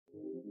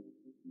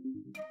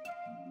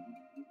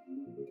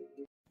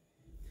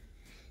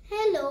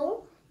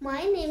Hello,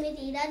 my name is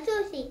Ira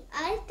Joshi.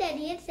 I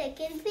study in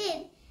second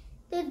grade.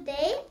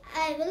 Today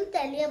I will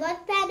tell you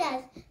about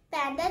pandas.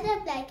 Pandas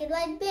are black and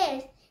white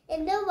bears.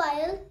 In the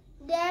wild,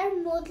 they are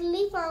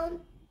mostly found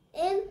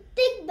in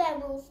thick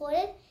bamboo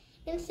forest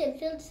in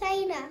central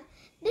China.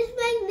 This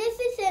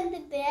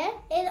magnificent bear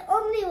is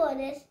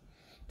omnivores.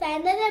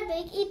 Pandas are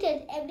big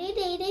eaters. Every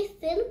day they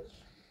fill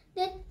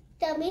their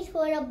tummies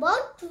for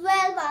about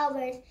 12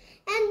 hours,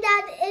 and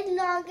that is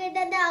longer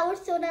than the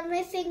hours shown on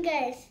my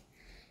fingers.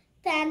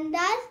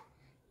 Pandas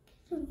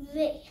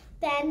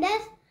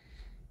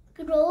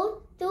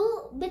grow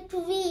to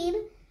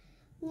between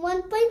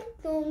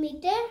 1.2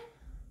 meter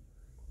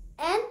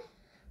and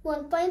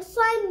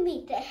 1.5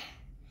 meter.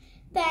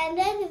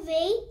 Pandas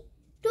weigh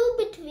to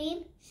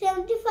between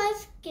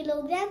 75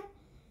 kilograms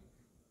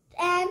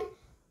and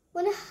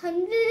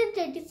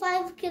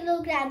 135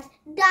 kilograms.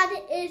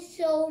 That is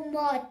so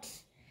much.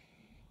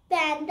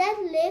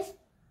 Pandas live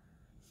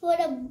for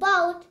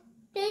about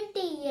 30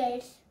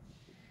 years.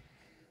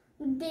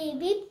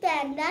 Baby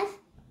pandas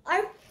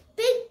are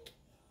pink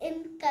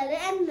in color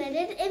and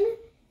measured in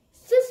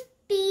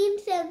 15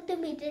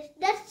 centimeters.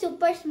 That's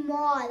super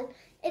small.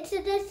 It's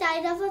the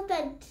size of a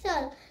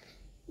pencil.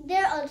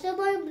 They're also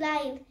born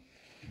blind.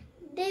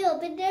 They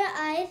open their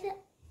eyes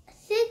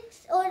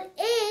 6 or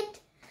 8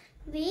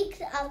 weeks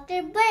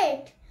after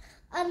birth.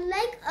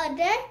 Unlike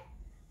other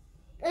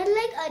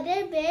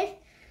bears,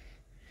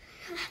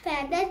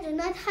 pandas do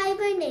not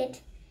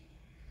hibernate.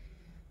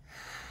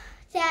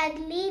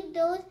 Sadly,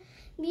 those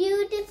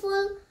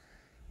beautiful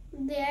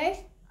bears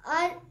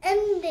are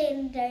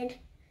endangered,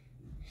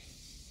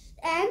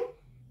 and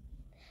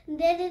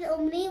there is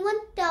only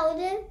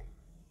 1,000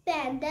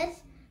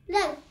 pandas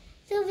left.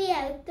 So we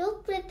have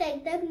to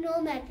protect them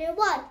no matter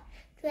what.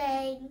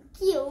 Thank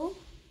you.